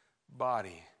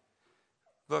body.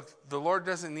 Look, the Lord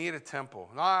doesn't need a temple.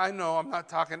 I know, I'm not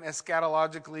talking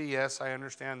eschatologically. Yes, I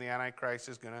understand the Antichrist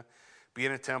is going to be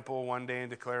in a temple one day and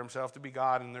declare himself to be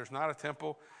God, and there's not a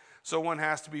temple, so one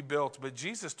has to be built. But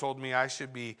Jesus told me I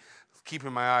should be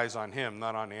keeping my eyes on him,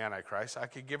 not on the Antichrist. I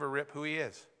could give a rip who he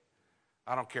is.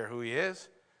 I don't care who he is.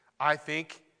 I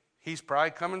think he's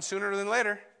probably coming sooner than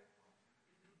later.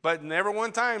 But never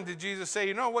one time did Jesus say,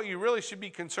 you know what, you really should be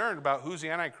concerned about who's the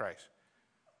Antichrist.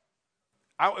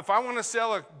 If I want to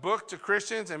sell a book to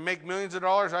Christians and make millions of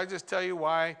dollars, I just tell you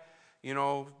why,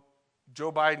 Joe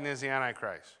Biden is the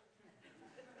Antichrist.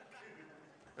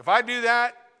 If I do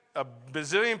that, a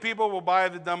bazillion people will buy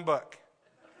the dumb book.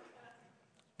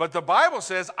 But the Bible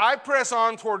says, I press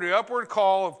on toward the upward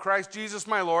call of Christ Jesus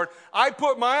my Lord. I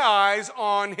put my eyes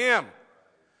on him.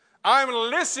 I'm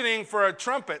listening for a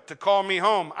trumpet to call me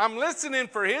home. I'm listening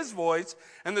for his voice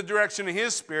and the direction of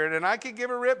his spirit, and I could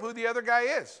give a rip who the other guy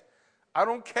is. I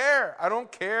don't care. I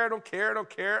don't care. I don't care. I don't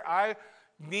care. I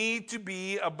need to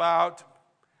be about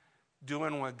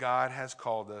doing what God has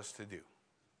called us to do.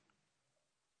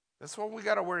 That's what we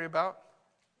got to worry about.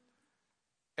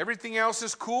 Everything else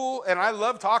is cool, and I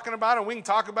love talking about it. We can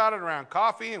talk about it around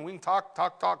coffee, and we can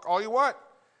talk all you want.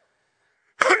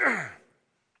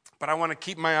 But I want to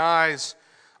keep my eyes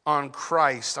on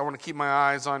Christ. I want to keep my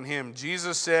eyes on him.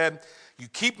 Jesus said, you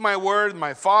keep my word,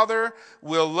 my Father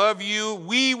will love you.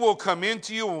 We will come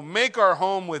into you, will make our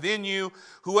home within you.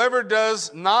 Whoever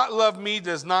does not love me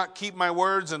does not keep my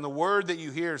words, and the word that you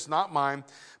hear is not mine,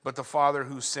 but the Father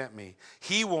who sent me.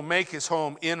 He will make his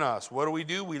home in us. What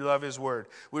do? We love his word.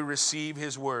 We receive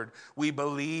his word. We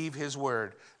believe his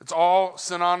word. It's all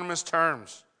synonymous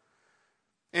terms.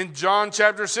 In John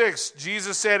chapter 6,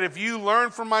 Jesus said, if you learn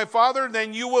from my Father,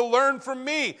 then you will learn from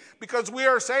me, because we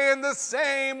are saying the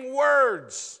same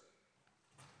words.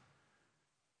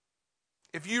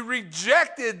 If you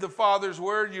rejected the Father's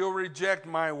word, you'll reject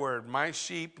my word. My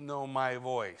sheep know my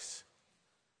voice.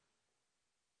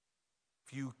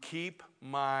 If you keep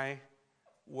my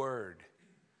word,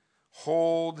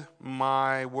 hold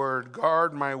my word,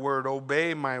 guard my word,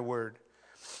 obey my word,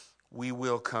 we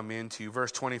will come into you.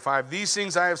 Verse 25, these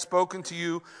things I have spoken to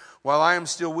you while I am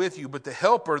still with you, but the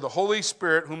Helper, the Holy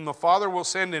Spirit, whom the Father will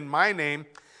send in my name,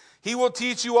 he will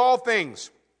teach you all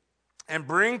things and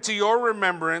bring to your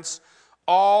remembrance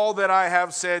all that I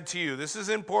have said to you. This is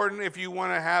important if you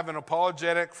want to have an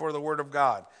apologetic for the Word of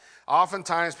God.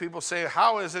 Oftentimes people say,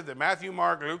 how is it that Matthew,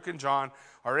 Mark, Luke, and John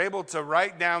are able to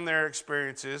write down their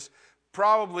experiences?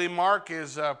 Probably Mark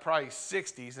is probably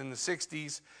 60s, in the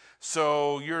 60s.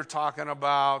 So you're talking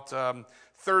about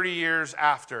 30 years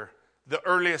after the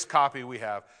earliest copy we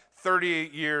have.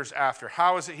 38 years after.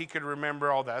 How is it he could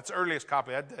remember all that? It's the earliest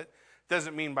copy. That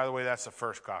doesn't mean, by the way, that's the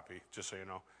first copy, just so you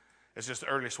know. It's just the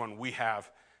earliest one we have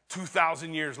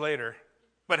 2,000 years later.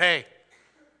 But hey,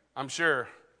 I'm sure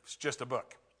it's just a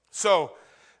book. So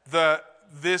why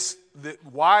does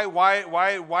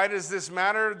this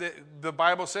matter? The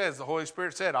Bible says, the Holy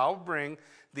Spirit said, I'll bring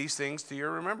these things to your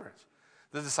remembrance.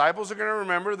 The disciples are going to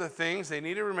remember the things they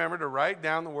need to remember to write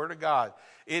down the Word of God.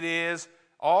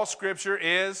 All Scripture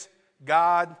is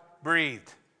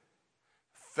God-breathed.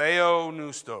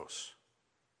 Theopneustos.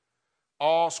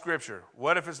 All Scripture.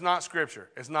 What if it's not Scripture?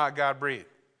 It's not God-breathed.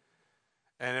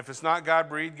 And if it's not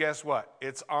God-breathed, guess what?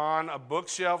 It's on a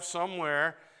bookshelf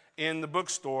somewhere in the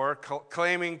bookstore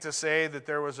claiming to say that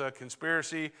there was a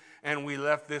conspiracy and we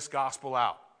left this gospel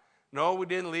out. No, we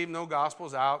didn't leave no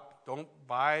gospels out. Don't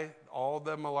buy all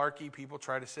the malarkey people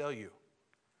try to sell you.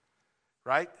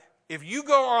 Right? If you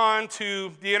go on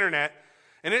to the internet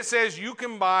and it says you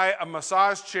can buy a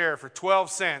massage chair for 12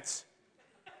 cents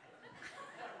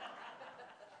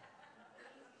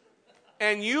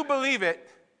and you believe it,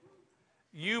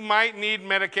 you might need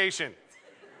medication.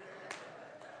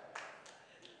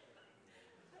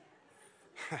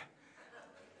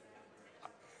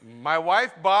 My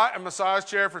wife bought a massage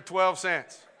chair for 12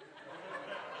 cents.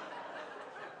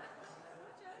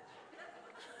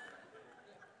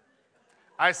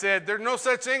 I said, there's no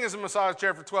such thing as a massage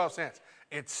chair for 12 cents.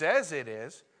 It says it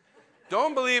is.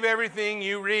 Don't believe everything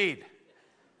you read.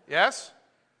 Yes?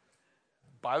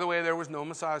 By the way, there was no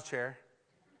massage chair.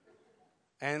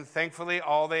 And thankfully,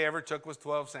 all they ever took was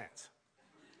 12 cents.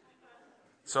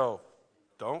 So,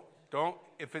 don't,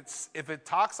 if it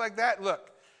talks like that,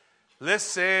 look,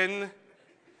 listen,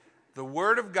 the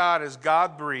Word of God is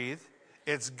God-breathed.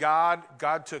 It's God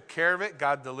took care of it.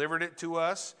 God delivered it to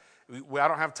us. I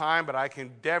don't have time, but I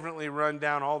can definitely run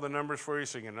down all the numbers for you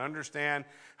so you can understand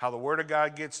how the Word of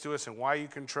God gets to us and why you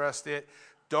can trust it.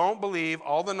 Don't believe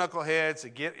all the knuckleheads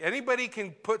that get, anybody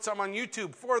can put something on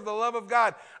YouTube, for the love of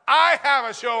God. I have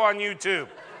a show on YouTube.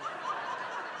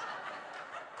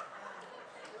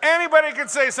 Anybody can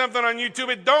say something on YouTube,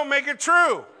 it don't make it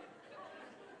true.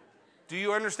 Do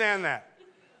you understand that?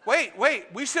 Wait,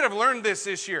 we should have learned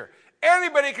this year.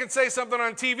 Anybody can say something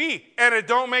on TV, and it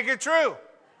don't make it true.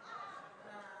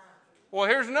 Well,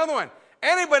 here's another one.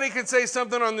 Anybody can say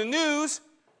something on the news,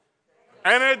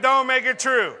 and it don't make it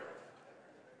true.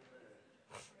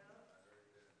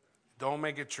 Don't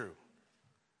make it true.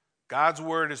 God's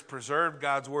word is preserved.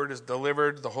 God's word is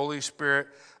delivered. The Holy Spirit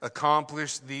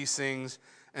accomplished these things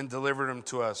and delivered them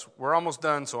to us. We're almost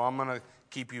done, so I'm going to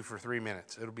keep you for 3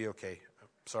 minutes. It'll be okay.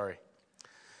 Sorry.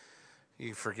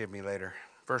 You forgive me later.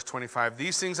 Verse 25,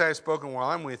 these things I have spoken while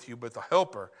I'm with you, but the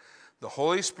Helper, the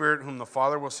Holy Spirit, whom the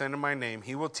Father will send in my name,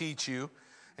 he will teach you,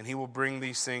 and he will bring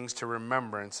these things to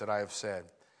remembrance that I have said.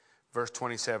 Verse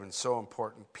 27, so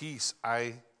important. Peace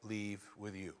I leave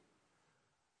with you.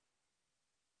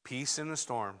 Peace in the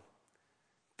storm.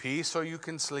 Peace so you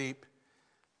can sleep.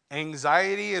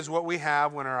 Anxiety is what we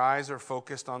have when our eyes are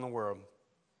focused on the world.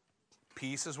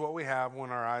 Peace is what we have when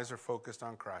our eyes are focused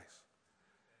on Christ.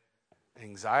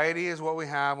 Anxiety is what we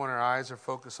have when our eyes are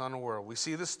focused on the world. We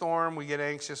see the storm, we get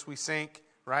anxious, we sink,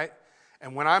 right?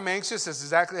 And when I'm anxious, that's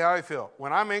exactly how I feel.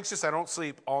 When I'm anxious, I don't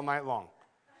sleep all night long.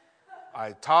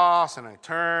 I toss and I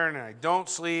turn and I don't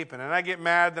sleep, and then I get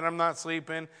mad that I'm not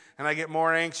sleeping, and I get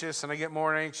more anxious and I get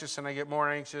more anxious and I get more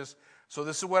anxious. So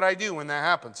this is what I do when that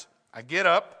happens. I get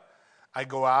up, I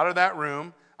go out of that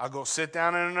room, I'll go sit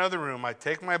down in another room, I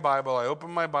take my Bible, I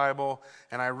open my Bible,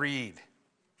 and I read.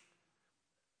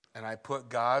 And I put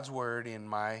God's word in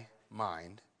my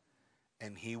mind,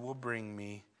 and he will bring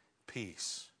me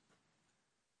peace.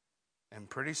 And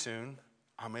pretty soon,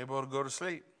 I'm able to go to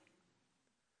sleep.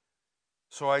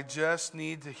 So I just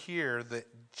need to hear that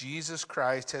Jesus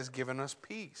Christ has given us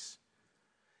peace.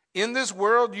 In this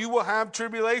world, you will have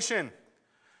tribulation,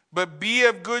 but be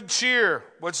of good cheer.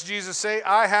 What's Jesus say?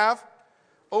 I have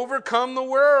overcome the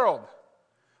world.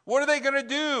 What are they going to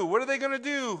do? What are they going to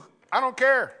do? I don't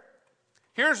care.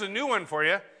 Here's a new one for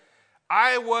you.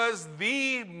 I was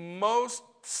the most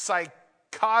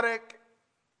psychotic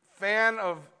fan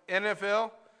of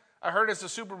NFL. I heard it's a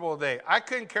Super Bowl day. I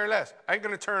couldn't care less. I ain't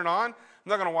going to turn it on. I'm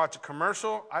not going to watch a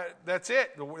commercial. That's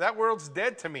it. That world's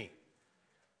dead to me.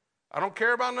 I don't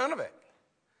care about none of it.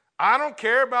 I don't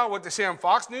care about what they say on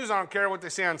Fox News. I don't care what they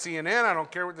say on CNN. I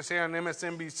don't care what they say on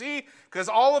MSNBC, because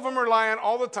all of them are lying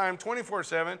all the time,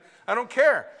 24/7. I don't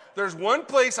care. There's one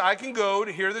place I can go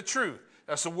to hear the truth.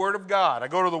 That's the Word of God. I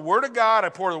go to the Word of God. I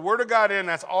pour the Word of God in.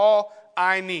 That's all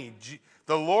I need.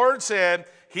 The Lord said,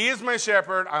 he is my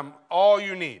shepherd. I'm all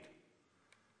you need.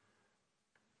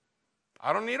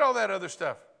 I don't need all that other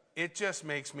stuff. It just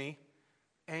makes me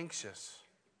anxious.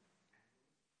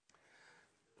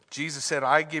 Jesus said,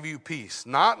 I give you peace,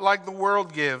 not like the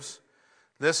world gives.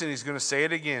 Listen, he's going to say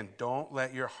it again. Don't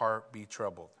let your heart be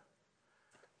troubled.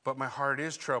 But my heart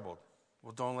is troubled.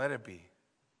 Well, don't let it be.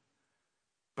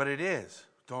 But it is.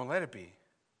 Don't let it be.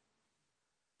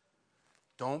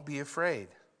 Don't be afraid.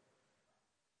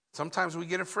 Sometimes we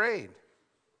get afraid.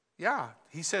 Yeah,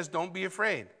 he says don't be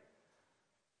afraid.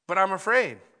 But I'm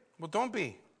afraid. Well, don't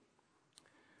be.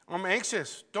 I'm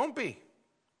anxious. Don't be.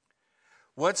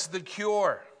 What's the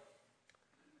cure?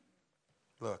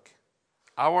 Look,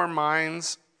 our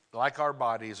minds, like our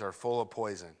bodies, are full of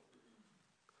poison.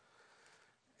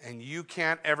 And you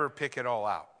can't ever pick it all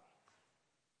out.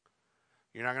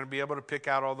 You're not going to be able to pick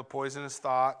out all the poisonous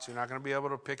thoughts. You're not going to be able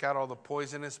to pick out all the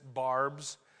poisonous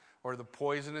barbs or the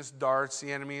poisonous darts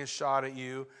the enemy has shot at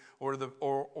you, or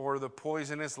the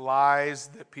poisonous lies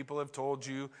that people have told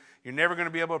you. You're never going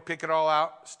to be able to pick it all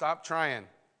out. Stop trying.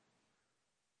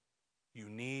 You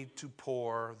need to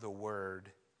pour the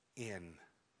word in.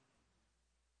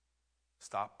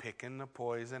 Stop picking the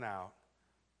poison out.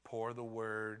 Pour the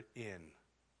word in.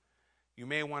 You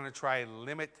may want to try and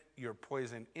limit your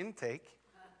poison intake.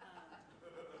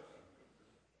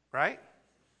 Right?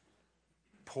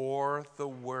 Pour the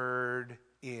word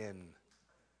in.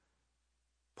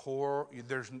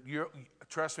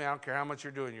 Trust me, I don't care how much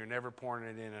you're doing, you're never pouring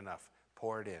it in enough.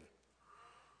 Pour it in.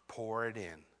 Pour it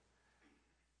in.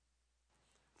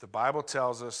 The Bible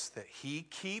tells us that he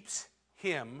keeps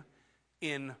him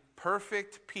in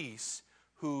perfect peace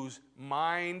whose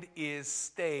mind is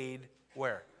stayed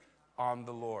where? On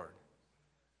the Lord.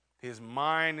 His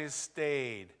mind is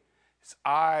stayed. His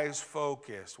eyes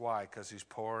focused. Why? Because he's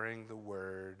pouring the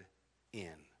word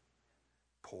in.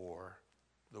 Pour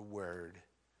the word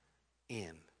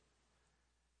in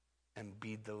and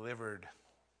be delivered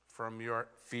from your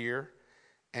fear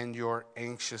and your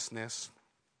anxiousness.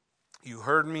 You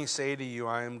heard me say to you,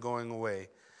 I am going away,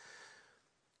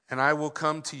 and I will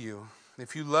come to you.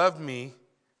 If you loved me,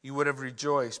 you would have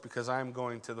rejoiced, because I am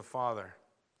going to the Father.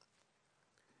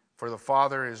 For the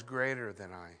Father is greater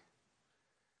than I.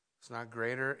 It's not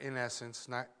greater in essence,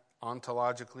 not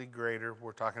ontologically greater.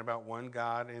 We're talking about one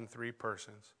God in three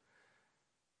persons.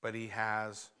 But he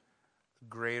has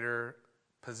greater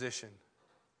position.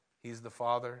 He's the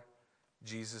Father.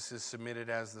 Jesus is submitted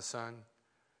as the Son.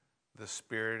 The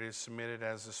Spirit is submitted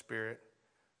as the Spirit.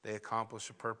 They accomplish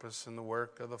a purpose in the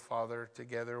work of the Father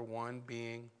together, one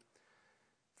being,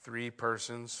 three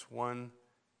persons, one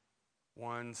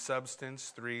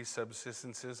substance, three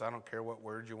subsistences. I don't care what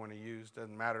word you want to use.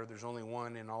 Doesn't matter. There's only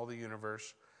one in all the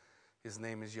universe. His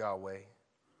name is Yahweh.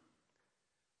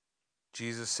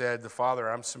 Jesus said, the Father,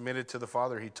 I'm submitted to the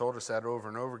Father. He told us that over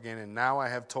and over again. And now I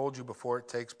have told you before it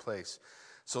takes place,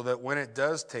 so that when it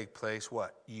does take place,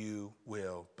 what? You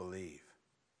will believe.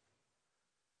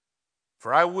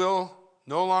 For I will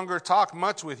no longer talk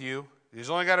much with you. He's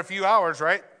only got a few hours,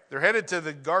 right? They're headed to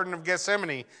the Garden of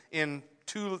Gethsemane in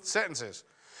 2 sentences.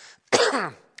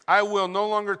 I will no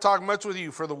longer talk much with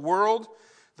you, for the world,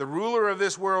 the ruler of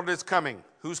this world is coming.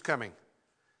 Who's coming?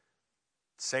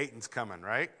 Satan's coming,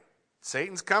 right?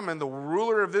 Satan's coming. The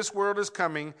ruler of this world is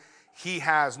coming. He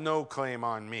has no claim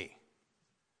on me.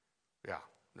 Yeah,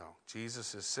 no.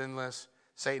 Jesus is sinless.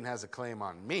 Satan has a claim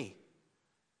on me.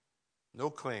 No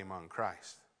claim on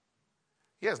Christ.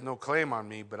 He has no claim on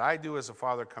me, but I do as the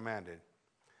Father commanded.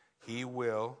 He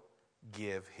will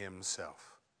give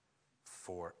himself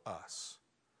for us,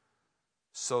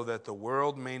 so that the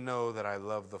world may know that I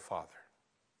love the Father.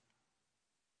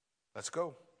 Let's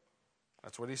go.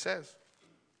 That's what he says.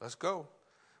 Let's go.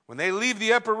 When they leave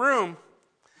the upper room,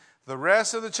 the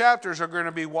rest of the chapters are going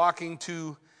to be walking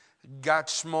to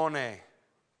Gethsemane.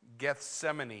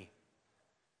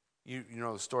 You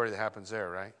know the story that happens there,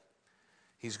 right?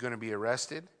 He's going to be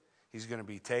arrested. He's going to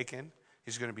be taken.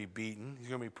 He's going to be beaten. He's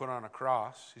going to be put on a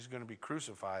cross. He's going to be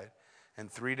crucified.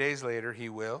 And 3 days later, he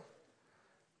will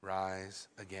rise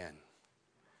again.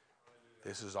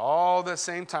 This is all the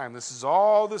same time. This is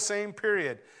all the same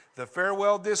period. The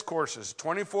farewell discourses,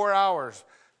 24 hours,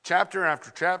 chapter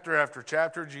after chapter after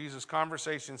chapter, Jesus'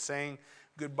 conversation saying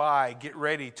goodbye, get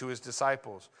ready to his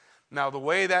disciples. Now, the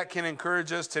way that can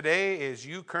encourage us today is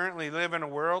you currently live in a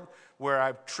world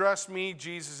where, trust me,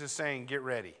 Jesus is saying, get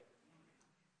ready.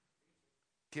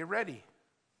 Get ready.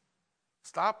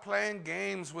 Stop playing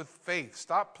games with faith.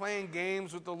 Stop playing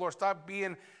games with the Lord. Stop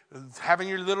having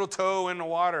your little toe in the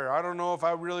water. I don't know if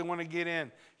I really want to get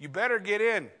in. You better get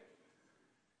in.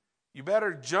 You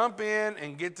better jump in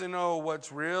and get to know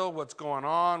what's real, what's going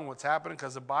on, what's happening,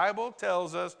 because the Bible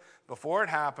tells us before it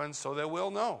happens so that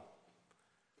we'll know.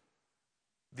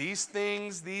 These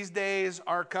things, these days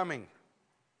are coming.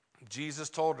 Jesus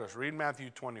told us. Read Matthew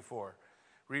 24.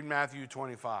 Read Matthew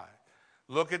 25.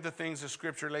 Look at the things the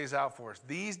Scripture lays out for us.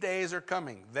 These days are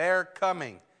coming. They're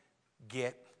coming.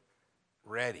 Get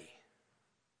ready.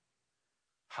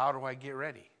 How do I get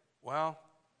ready? Well,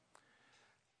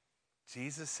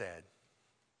 Jesus said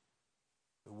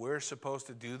that we're supposed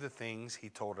to do the things he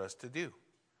told us to do.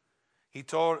 He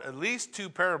told at least 2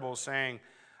 parables saying,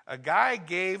 a guy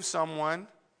gave someone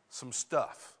some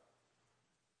stuff,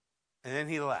 and then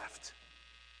he left.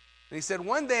 And he said,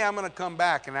 one day I'm going to come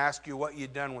back and ask you what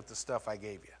you've done with the stuff I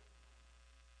gave you.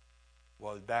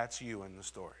 Well, that's you in the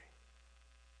story.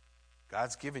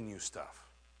 God's given you stuff.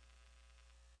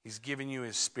 He's given you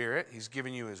his Spirit. He's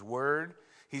given you his word.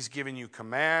 He's given you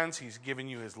commands. He's given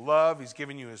you his love. He's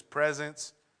given you his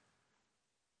presence.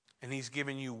 And he's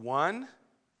given you one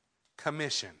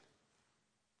commission.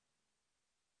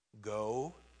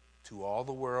 Go to all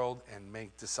the world and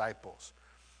make disciples.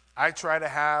 I try to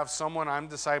have someone I'm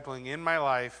discipling in my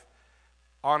life,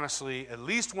 honestly, at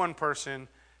least one person,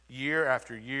 year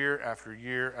after year after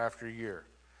year after year.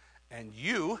 And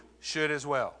you should as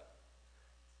well.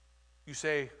 You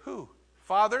say, who?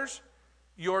 Fathers,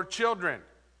 your children.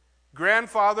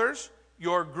 Grandfathers,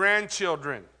 your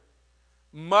grandchildren.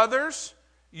 Mothers,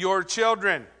 your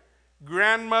children.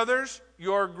 Grandmothers,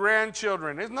 your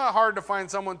grandchildren. It's not hard to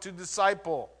find someone to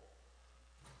disciple.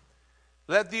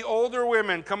 Let the older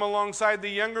women come alongside the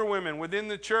younger women within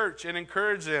the church and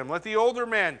encourage them. Let the older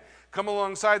men come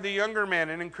alongside the younger men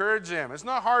and encourage them. It's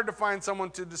not hard to find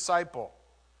someone to disciple.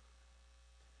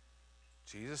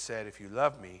 Jesus said, if you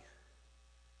love me,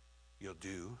 you'll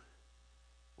do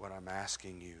what I'm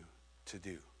asking you to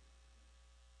do.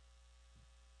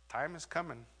 Time is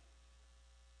coming.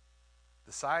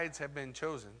 The sides have been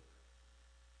chosen.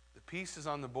 The pieces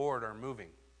on the board are moving.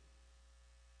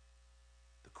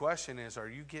 The question is, are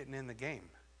you getting in the game?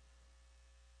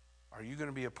 Are you going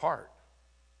to be a part?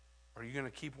 Or are you going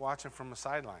to keep watching from the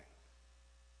sideline?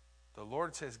 The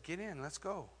Lord says, get in, let's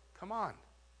go. Come on.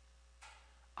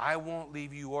 I won't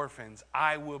leave you orphans.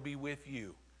 I will be with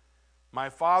you. My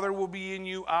Father will be in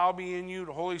you. I'll be in you.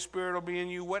 The Holy Spirit will be in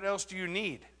you. What else do you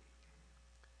need?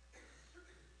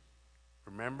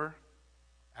 Remember,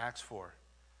 Acts 4.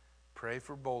 Pray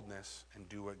for boldness and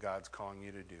do what God's calling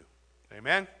you to do.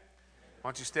 Amen? Why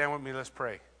don't you stand with me? Let's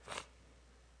pray.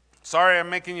 Sorry I'm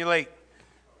making you late.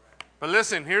 But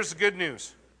listen, here's the good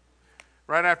news.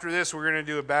 Right after this, we're going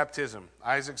to do a baptism.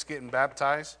 Isaac's getting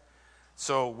baptized.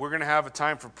 So we're going to have a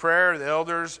time for prayer. The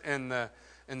elders and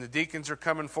the deacons are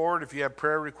coming forward. If you have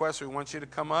prayer requests, we want you to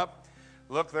come up.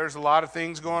 Look, there's a lot of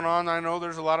things going on. I know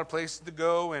there's a lot of places to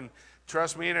go. And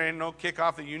trust me, there ain't no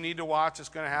kickoff that you need to watch. It's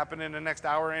going to happen in the next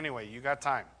hour anyway. You got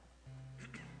time.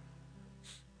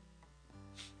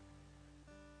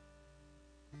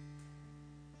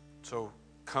 So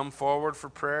come forward for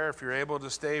prayer. If you're able to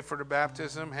stay for the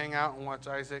baptism, hang out and watch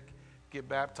Isaac get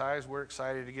baptized. We're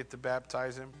excited to get to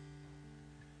baptize him.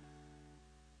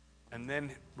 And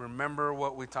then remember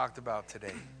what we talked about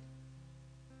today.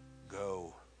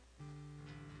 Go.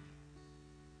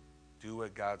 Do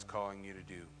what God's calling you to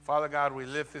do. Father God, we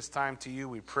lift this time to you.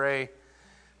 We pray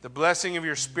the blessing of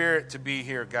your Spirit to be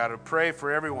here, God. I pray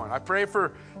for everyone. I pray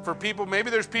for people. Maybe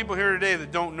there's people here today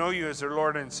that don't know you as their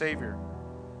Lord and Savior.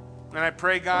 And I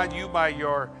pray, God, you by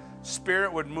your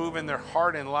Spirit would move in their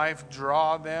heart and life.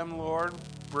 Draw them, Lord.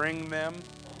 Bring them.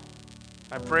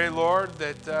 I pray, Lord,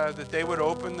 that they would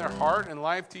open their heart and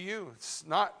life to you. It's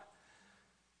not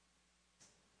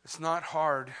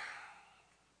hard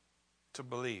to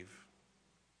believe.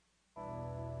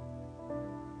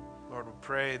 Lord, we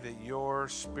pray that your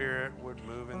Spirit would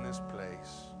move in this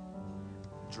place.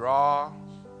 Draw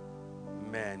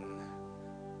men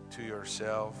to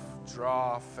yourself.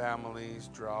 Draw families.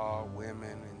 Draw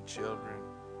women and children.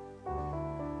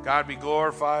 God be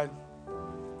glorified.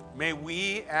 May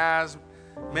we as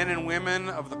men and women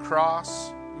of the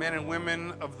cross, men and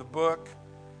women of the book,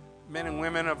 men and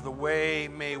women of the way,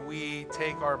 may we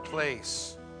take our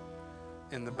place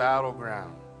in the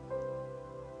battleground.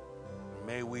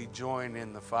 May we join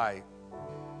in the fight,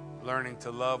 learning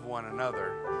to love one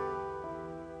another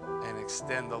and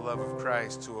extend the love of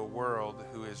Christ to a world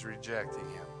who is rejecting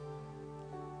him.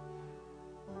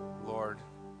 Lord,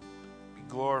 be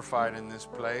glorified in this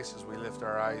place as we lift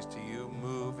our eyes to you.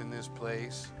 Move in this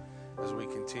place as we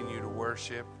continue to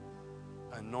worship.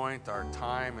 Anoint our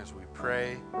time as we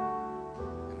pray.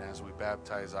 And as we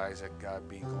baptize Isaac, God,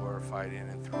 be glorified in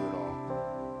and through it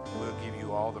all. We'll give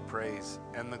you all the praise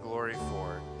and the glory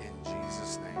for it in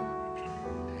Jesus' name.